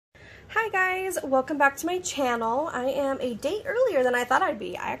Hi guys, welcome back to my channel. I am a day earlier than I thought I'd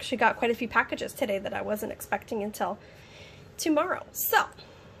be. I actually got quite a few packages today that I wasn't expecting until tomorrow. So,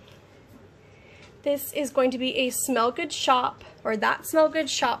 this is going to be a Smell Good Shop, or That Smell Good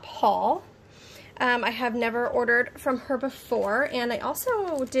Shop haul. I have never ordered from her before, and I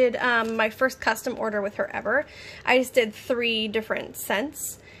also did my first custom order with her ever. I just did 3 different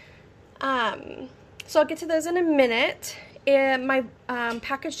scents. So I'll get to those in a minute. My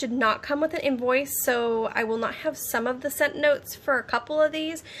package did not come with an invoice, so I will not have some of the scent notes for a couple of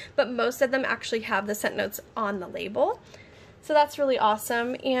these, but most of them actually have the scent notes on the label. So that's really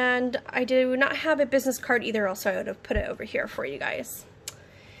awesome, and I do not have a business card either, else I would have put it over here for you guys.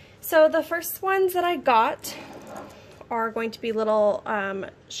 So the first ones that I got are going to be little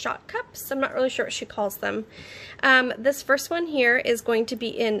shot cups. I'm not really sure what she calls them. This first one here is going to be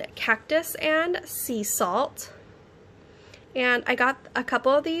in cactus and sea salt. And I got a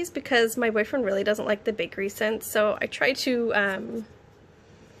couple of these because my boyfriend really doesn't like the bakery scents, so I tried to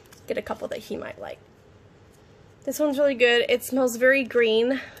get a couple that he might like. This one's really good. It smells very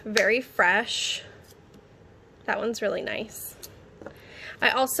green, very fresh. That one's really nice.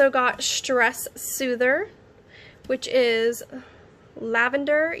 I also got Stress Soother, which is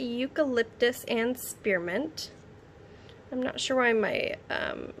lavender, eucalyptus, and spearmint. I'm not sure why my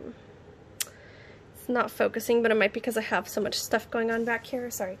it's not focusing, but it might be because I have so much stuff going on back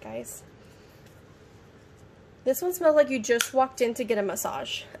here. Sorry guys. This one smells like you just walked in to get a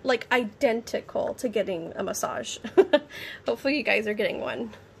massage. Like identical to getting a massage. Hopefully you guys are getting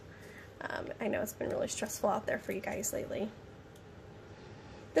one. I know it's been really stressful out there for you guys lately.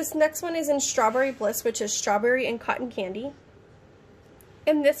 This next one is in Strawberry Bliss, which is strawberry and cotton candy.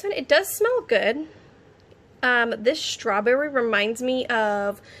 And this one, it does smell good. This strawberry reminds me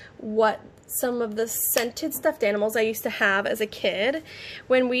of what some of the scented stuffed animals I used to have as a kid.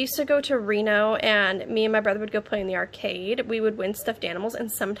 When we used to go to Reno and me and my brother would go play in the arcade, we would win stuffed animals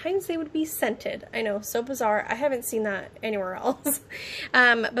and sometimes they would be scented. I know, so bizarre. I haven't seen that anywhere else.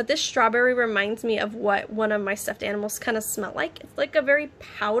 But this strawberry reminds me of what one of my stuffed animals kind of smell like. It's like a very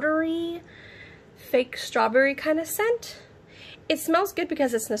powdery, fake strawberry kind of scent. It smells good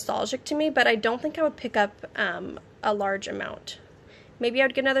because it's nostalgic to me, but I don't think I would pick up a large amount. Maybe I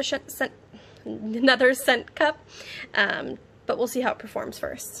would get another scent cup, but we'll see how it performs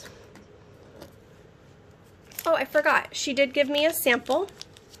first. Oh, I forgot. She did give me a sample,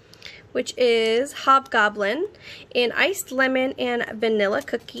 which is Hobgoblin in iced lemon and vanilla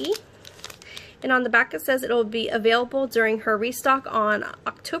cookie. And on the back it says it will be available during her restock on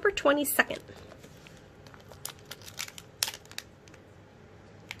October 22nd.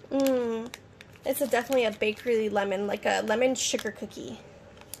 It's definitely a bakery lemon, like a lemon sugar cookie.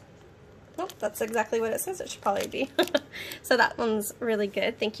 Oh, that's exactly what it says it should probably be. So that one's really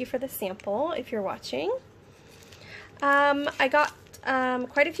good. Thank you for the sample if you're watching. I got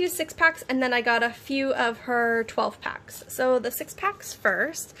quite a few 6-packs, and then I got a few of her 12-packs. So the 6-packs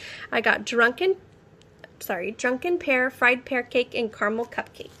first, I got Drunken Pear, Fried Pear Cake, and Caramel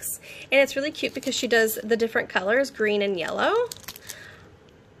Cupcakes. And it's really cute because she does the different colors, green and yellow.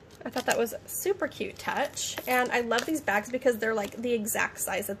 I thought that was a super cute touch, and I love these bags because they're like the exact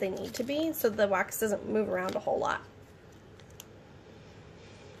size that they need to be, so the wax doesn't move around a whole lot.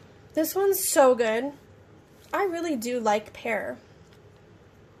 This one's so good. I really do like pear.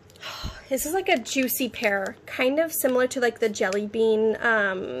 This is like a juicy pear, kind of similar to like the Jelly Bean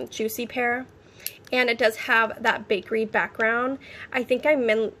juicy pear. And it does have that bakery background. I think I'm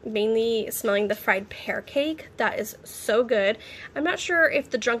mainly smelling the fried pear cake. That is so good. I'm not sure if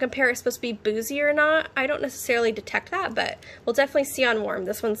the Drunken Pear is supposed to be boozy or not. I don't necessarily detect that, but we'll definitely see on warm.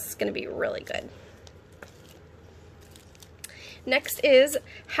 This one's going to be really good. Next is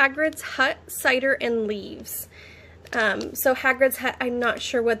Hagrid's Hut Cider and Leaves. So Hagrid's Hut, I'm not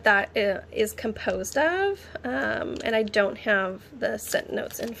sure what that is composed of, and I don't have the scent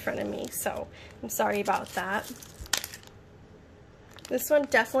notes in front of me, so I'm sorry about that. This one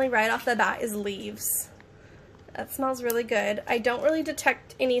definitely right off the bat is Leaves. That smells really good. I don't really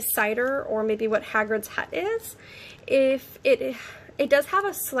detect any cider or maybe what Hagrid's Hut is. If it does have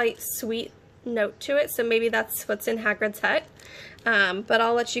a slight sweet note to it, so maybe that's what's in Hagrid's Hut, but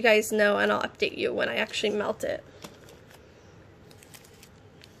I'll let you guys know and I'll update you when I actually melt it.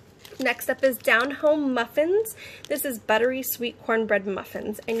 Next up is Down Home Muffins. This is buttery sweet cornbread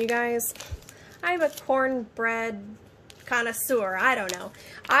muffins. And you guys, I'm a cornbread connoisseur. I don't know.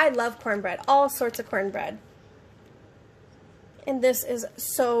 I love cornbread. All sorts of cornbread. And this is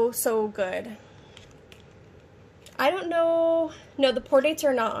so, so good. I don't know. No, the pour dates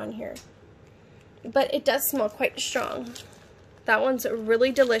are not on here. But it does smell quite strong. That one's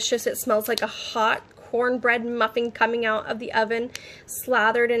really delicious. It smells like a hot cornbread muffin coming out of the oven,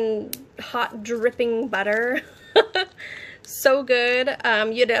 slathered in hot dripping butter. So good.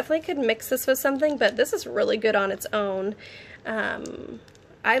 You definitely could mix this with something, but this is really good on its own.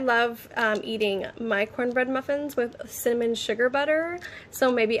 I love eating my cornbread muffins with cinnamon sugar butter,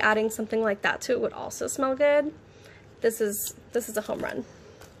 so maybe adding something like that to it would also smell good. This is a home run.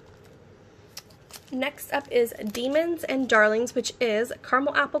 Next up is Demons and Darlings, which is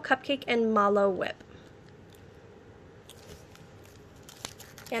caramel apple cupcake and mallow whip.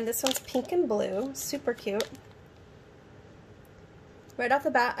 And this one's pink and blue, super cute. Right off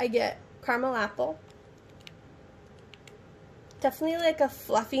the bat, I get caramel apple. Definitely like a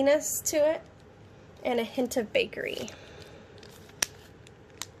fluffiness to it, and a hint of bakery.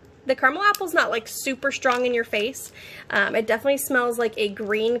 The caramel apple's not like super strong in your face. It definitely smells like a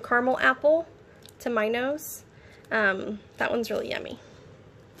green caramel apple to my nose. That one's really yummy.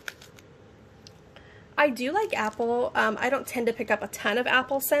 I do like apple. I don't tend to pick up a ton of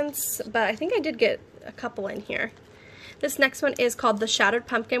apple scents, but I think I did get a couple in here. This next one is called the Shattered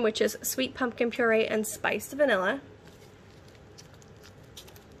Pumpkin, which is sweet pumpkin puree and spiced vanilla.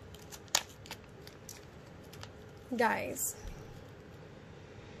 Guys,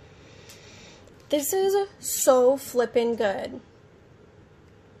 this is so flippin' good.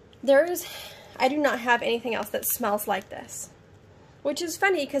 I do not have anything else that smells like this. Which is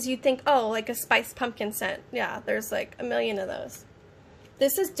funny because you'd think, oh, like a spiced pumpkin scent. Yeah, there's like a million of those.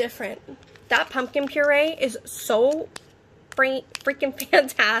 This is different. That pumpkin puree is so freaking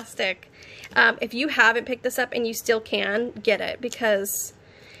fantastic. If you haven't picked this up and you still can, get it because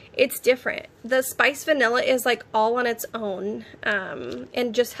it's different. The spiced vanilla is like all on its own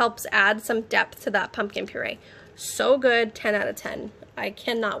and just helps add some depth to that pumpkin puree. So good, 10 out of 10. I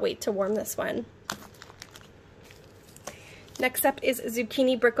cannot wait to warm this one. Next up is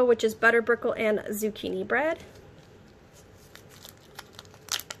Zucchini Brickle, which is butter brickle and zucchini bread.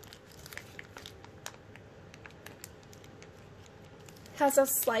 Has a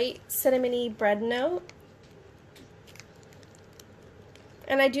slight cinnamony bread note.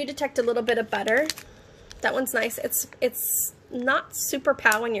 And I do detect a little bit of butter. That one's nice. It's not super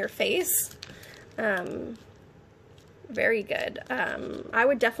pow in your face. Very good. I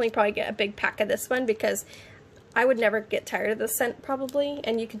would definitely probably get a big pack of this one because I would never get tired of the scent probably,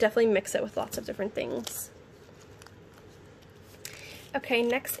 and you could definitely mix it with lots of different things. Okay,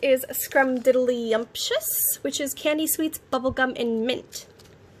 next is Scrumdiddlyumptious, which is Candy Sweets, Bubblegum, and Mint.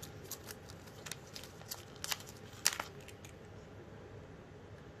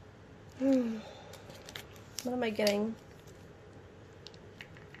 What am I getting?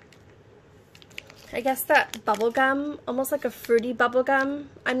 I guess that bubblegum, almost like a fruity bubblegum.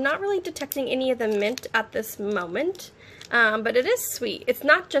 I'm not really detecting any of the mint at this moment, but it is sweet. It's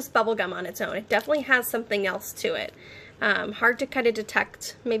not just bubblegum on its own. It definitely has something else to it. Hard to kind of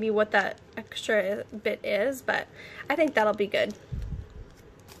detect maybe what that extra bit is, but I think that'll be good.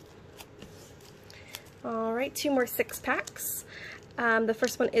 Alright, 2 more 6-packs. The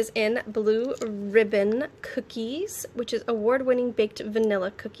first one is in Blue Ribbon Cookies, which is award-winning baked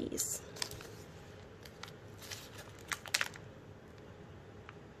vanilla cookies.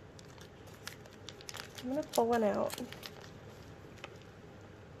 I'm going to pull one out.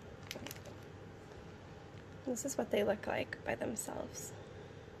 This is what they look like by themselves.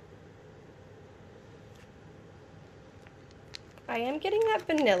 I am getting that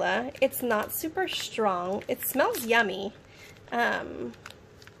vanilla. It's not super strong. It smells yummy.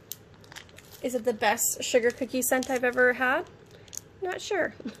 Is it the best sugar cookie scent I've ever had? Not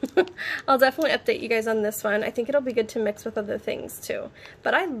sure. I'll definitely update you guys on this one. I think it'll be good to mix with other things too.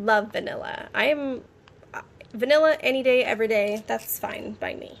 But I love vanilla. I am vanilla any day, every day. That's fine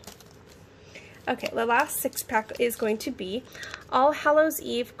by me. Okay, the last 6-pack is going to be All Hallows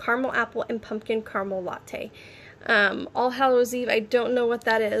Eve Caramel Apple and Pumpkin Caramel Latte. All Hallows Eve, I don't know what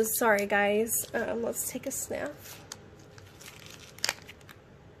that is. Sorry, guys. Let's take a sniff.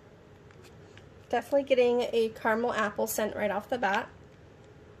 Definitely getting a caramel apple scent right off the bat.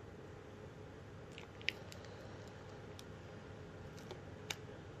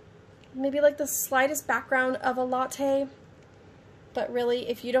 Maybe like the slightest background of a latte, but really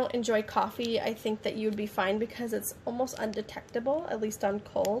if you don't enjoy coffee, I think that you would be fine because it's almost undetectable, at least on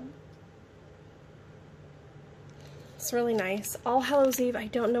cold. It's really nice. All Hallows Eve, I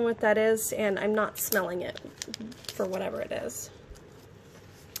don't know what that is, and I'm not smelling it for whatever it is.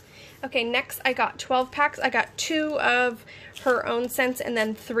 Okay, next I got 12 packs. I got 2 of her own scents and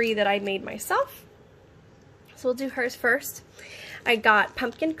then 3 that I made myself. So we'll do hers first. I got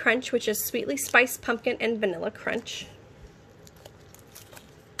Pumpkin Crunch, which is sweetly spiced pumpkin and vanilla crunch.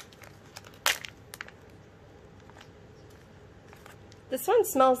 This one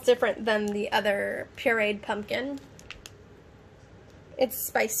smells different than the other pureed pumpkin. It's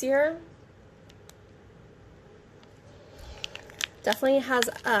spicier. Definitely has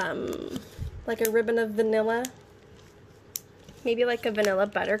like a ribbon of vanilla. Maybe like a vanilla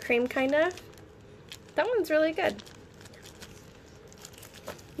buttercream kind of. That one's really good.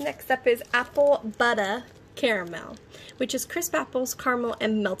 Next up is apple butter caramel, which is crisp apples, caramel,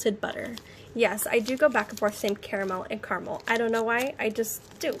 and melted butter. Yes, I do go back and forth saying caramel and caramel. I don't know why, I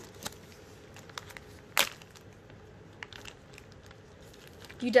just do.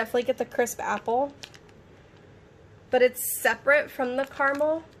 You definitely get the crisp apple, but it's separate from the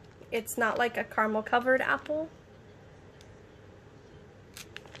caramel. It's not like a caramel covered apple.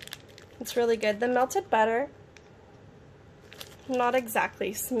 It's really good. The melted butter, not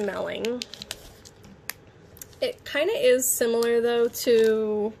exactly smelling. It kind of is similar though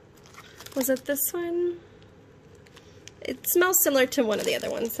to, was it this one? It smells similar to one of the other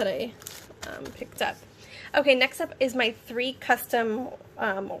ones that I picked up. Okay, next up is my 3 custom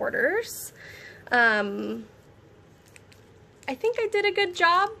orders. I think I did a good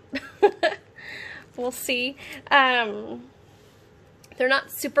job. We'll see. They're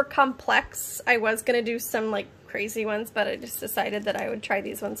not super complex. I was gonna do some like crazy ones, but I just decided that I would try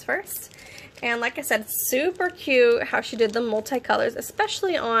these ones first. And like I said, super cute how she did the multicolors,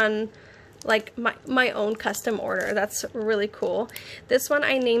 especially on like my own custom order. That's really cool. This one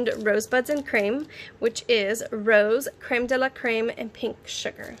I named Rosebuds and Cream, which is rose, creme de la creme, and pink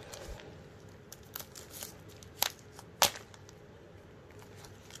sugar.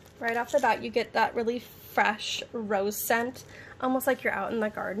 Right off the bat, you get that really fresh rose scent, almost like you're out in the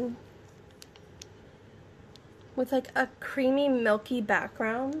garden, with like a creamy, milky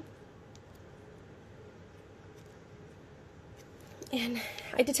background. And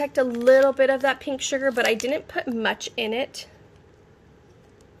I detect a little bit of that pink sugar, but I didn't put much in it.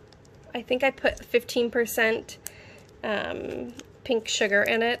 I think I put 15% pink sugar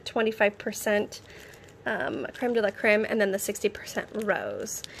in it, 25% creme de la creme, and then the 60%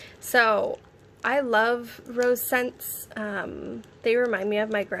 rose. So I love rose scents. They remind me of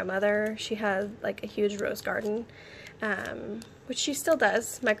my grandmother. She had like a huge rose garden, which she still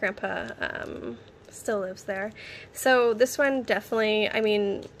does. My grandpa still lives there. So this one definitely, I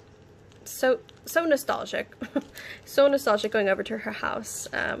mean, so nostalgic. So nostalgic going over to her house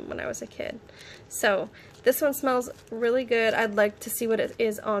when I was a kid. So this one smells really good. I'd like to see what it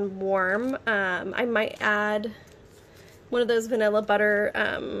is on warm. I might add one of those vanilla butter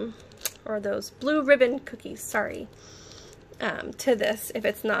or those blue ribbon cookies, sorry, to this if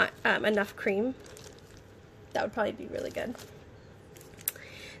it's not enough cream. That would probably be really good.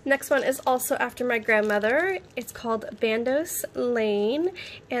 Next one is also after my grandmother. It's called Bandos Lane,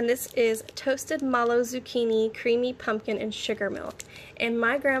 and this is toasted mallow zucchini, creamy pumpkin, and sugar milk. And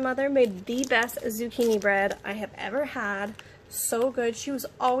my grandmother made the best zucchini bread I have ever had. So good. She was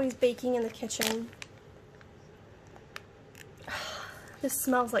always baking in the kitchen. This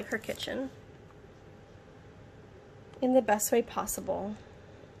smells like her kitchen in the best way possible.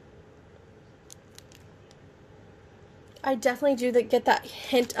 I definitely do get that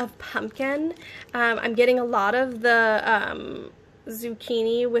hint of pumpkin. I'm getting a lot of the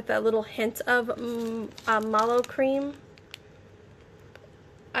zucchini with a little hint of mallow cream.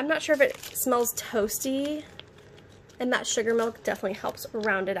 I'm not sure if it smells toasty, and that sugar milk definitely helps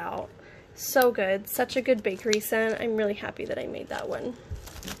round it out. So good. Such a good bakery scent. I'm really happy that I made that one.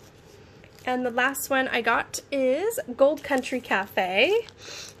 And the last one I got is Gold Country Cafe.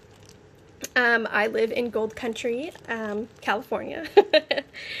 I live in Gold Country, California.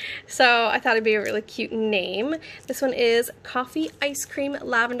 So I thought it'd be a really cute name. This one is coffee, ice cream,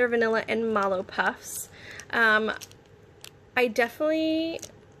 lavender, vanilla, and mallow puffs. I definitely,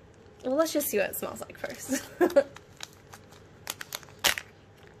 well, let's just see what it smells like first.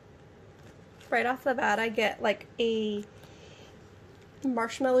 Right off the bat, I get like a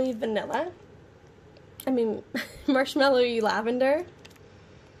marshmallowy vanilla. I mean, marshmallowy lavender.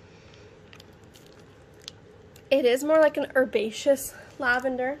 It is more like an herbaceous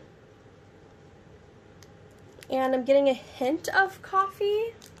lavender. And I'm getting a hint of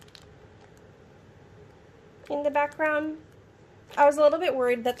coffee in the background. I was a little bit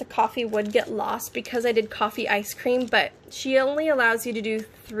worried that the coffee would get lost because I did coffee ice cream, but she only allows you to do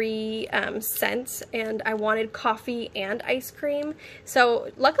 3 scents, and I wanted coffee and ice cream.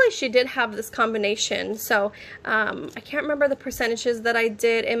 So luckily she did have this combination. So I can't remember the percentages that I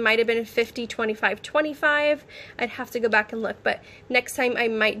did. It might have been 50, 25, 25. I'd have to go back and look, but next time I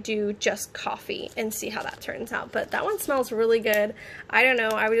might do just coffee and see how that turns out. But that one smells really good. I don't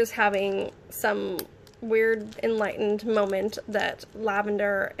know, I was just having some weird enlightened moment that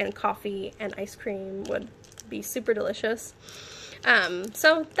lavender and coffee and ice cream would be super delicious.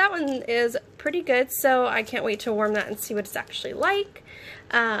 So that one is pretty good, so I can't wait to warm that and see what it's actually like.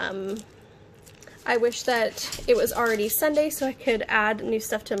 I wish that it was already Sunday so I could add new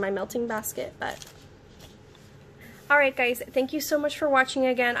stuff to my melting basket, but alright guys, thank you so much for watching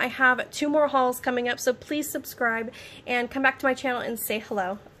again. I have 2 more hauls coming up, so please subscribe and come back to my channel and say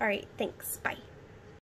hello. Alright, thanks. Bye.